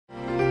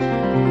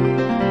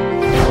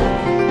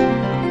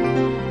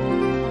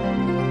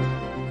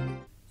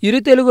ఇరు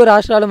తెలుగు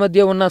రాష్ట్రాల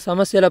మధ్య ఉన్న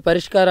సమస్యల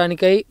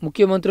పరిష్కారానికై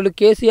ముఖ్యమంత్రులు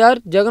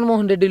కేసీఆర్,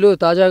 జగన్మోహన్ రెడ్డిలు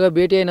తాజాగా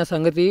భేటీ అయిన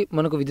సంగతి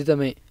మనకు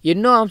విదితమే.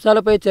 ఎన్నో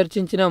అంశాలపై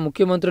చర్చించిన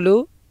ముఖ్యమంత్రులు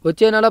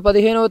వచ్చే నెల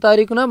 15వ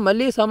తారీఖున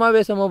మళ్లీ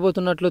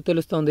సమావేశమవబోతున్నట్లు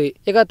తెలుస్తోంది.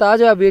 ఇక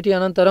తాజా భేటీ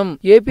అనంతరం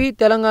ఏపీ,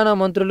 తెలంగాణ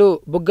మంత్రులు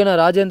బుగ్గన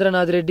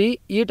రాజేంద్రనాథ్ రెడ్డి,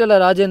 ఈటల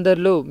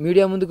రాజేందర్లు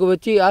మీడియా ముందుకు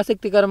వచ్చి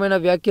ఆసక్తికరమైన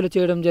వ్యాఖ్యలు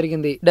చేయడం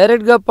జరిగింది.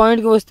 డైరెక్ట్ గా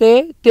పాయింట్ కి వస్తే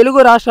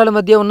తెలుగు రాష్ట్రాల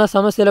మధ్య ఉన్న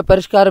సమస్యల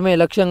పరిష్కారమే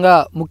లక్ష్యంగా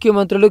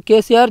ముఖ్యమంత్రులు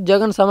కేసీఆర్,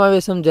 జగన్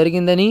సమావేశం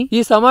జరిగిందని,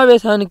 ఈ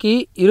సమావేశానికి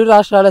ఇరు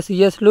రాష్ట్రాల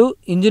సీఎస్లు,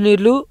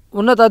 ఇంజనీర్లు,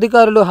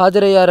 ఉన్నతాధికారులు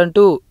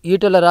హాజరయ్యారంటూ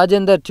ఈటల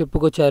రాజేందర్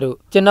చెప్పుకొచ్చారు.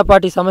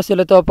 చిన్నపాటి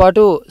సమస్యలతో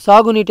పాటు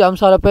సాగునీటి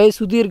అంశాలపై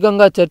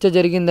సుదీర్ఘంగా చర్చ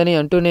జరిగిందని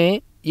అంటూనే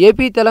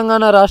ఏపీ,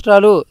 తెలంగాణ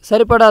రాష్ట్రాలు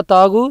సరిపడా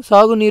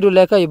సాగునీరు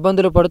లేక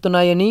ఇబ్బందులు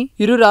పడుతున్నాయని,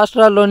 ఇరు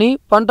రాష్ట్రాల్లోని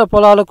పంట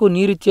పొలాలకు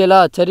నీరిచ్చేలా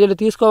చర్యలు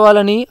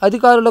తీసుకోవాలని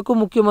అధికారులకు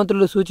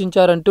ముఖ్యమంత్రులు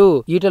సూచించారంటూ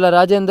ఈటల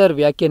రాజేందర్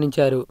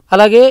వ్యాఖ్యానించారు.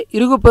 అలాగే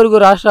ఇరుగు పొరుగు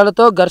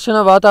రాష్ట్రాలతో ఘర్షణ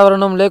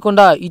వాతావరణం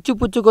లేకుండా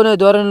ఇచ్చిపుచ్చుకునే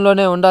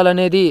ధోరణిలోనే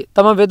ఉండాలనేది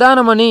తమ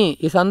విధానమని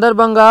ఈ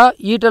సందర్భంగా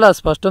ఈటల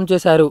స్పష్టం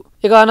చేశారు.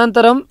 ఇక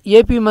అనంతరం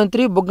ఏపీ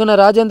మంత్రి బుగ్గన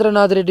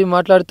రాజేంద్రనాథ్ రెడ్డి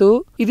మాట్లాడుతూ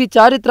ఇది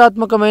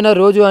చారిత్రాత్మకమైన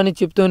రోజు అని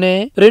చెప్తూనే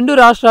రెండు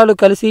రాష్ట్రాలు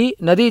కలిసి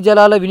నదీ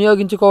జలాల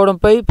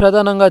వినియోగించుకోవడంపై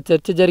ప్రధానంగా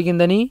చర్చ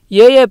జరిగిందని,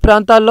 ఏ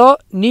ప్రాంతాల్లో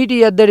నీటి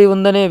ఎద్దడి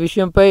ఉందనే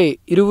విషయంపై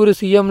ఇరువురు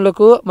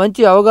సీఎంలకు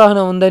మంచి అవగాహన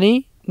ఉందని,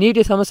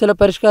 నీటి సమస్యల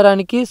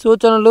పరిష్కారానికి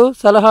సూచనలు,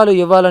 సలహాలు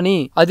ఇవ్వాలని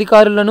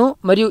అధికారులను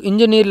మరియు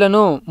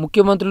ఇంజనీర్లను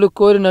ముఖ్యమంత్రులు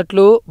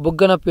కోరినట్లు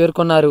బుగ్గన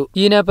పేర్కొన్నారు.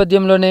 ఈ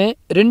నేపథ్యంలోనే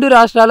రెండు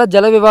రాష్ట్రాల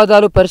జల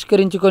వివాదాలు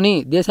పరిష్కరించుకొని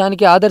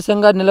దేశానికి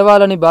ఆదర్శంగా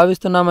నిలవాలని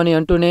భావిస్తున్నామని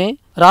అంటూనే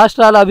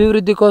రాష్ట్రాల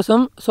అభివృద్ధి కోసం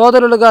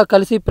సోదరులుగా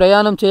కలిసి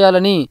ప్రయాణం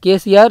చేయాలని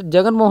కేసీఆర్,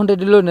 జగన్మోహన్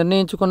రెడ్డిలు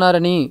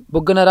నిర్ణయించుకున్నారని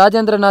బుగ్గన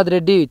రాజేంద్రనాథ్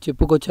రెడ్డి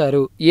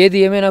చెప్పుకొచ్చారు. ఏది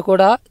ఏమైనా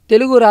కూడా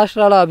తెలుగు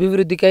రాష్ట్రాల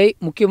అభివృద్ధికై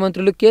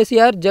ముఖ్యమంత్రులు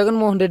కేసీఆర్,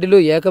 జగన్మోహన్ రెడ్డిలు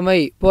ఏకమై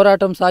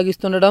పోరాటం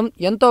సాగిస్తుండడం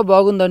ఎంతో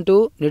బాగుందంటూ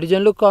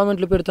నెటిజన్లు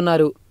కామెంట్లు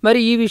పెడుతున్నారు.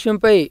 మరి ఈ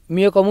విషయంపై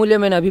మీ యొక్క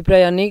అమూల్యమైన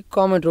అభిప్రాయాన్ని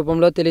కామెంట్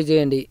రూపంలో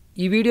తెలియజేయండి.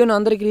 ఈ వీడియోను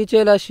అందరికి రీచ్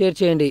అయ్యేలా షేర్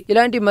చేయండి.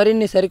 ఇలాంటి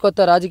మరిన్ని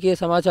సరికొత్త రాజకీయ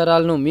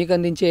సమాచారాలను మీకు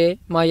అందించే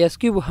మా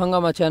ఎస్క్యూబ్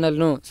హంగామా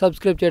ఛానల్ను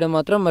సబ్స్క్రైబ్ చేయడం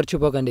మాత్రం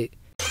మర్చిపోకండి.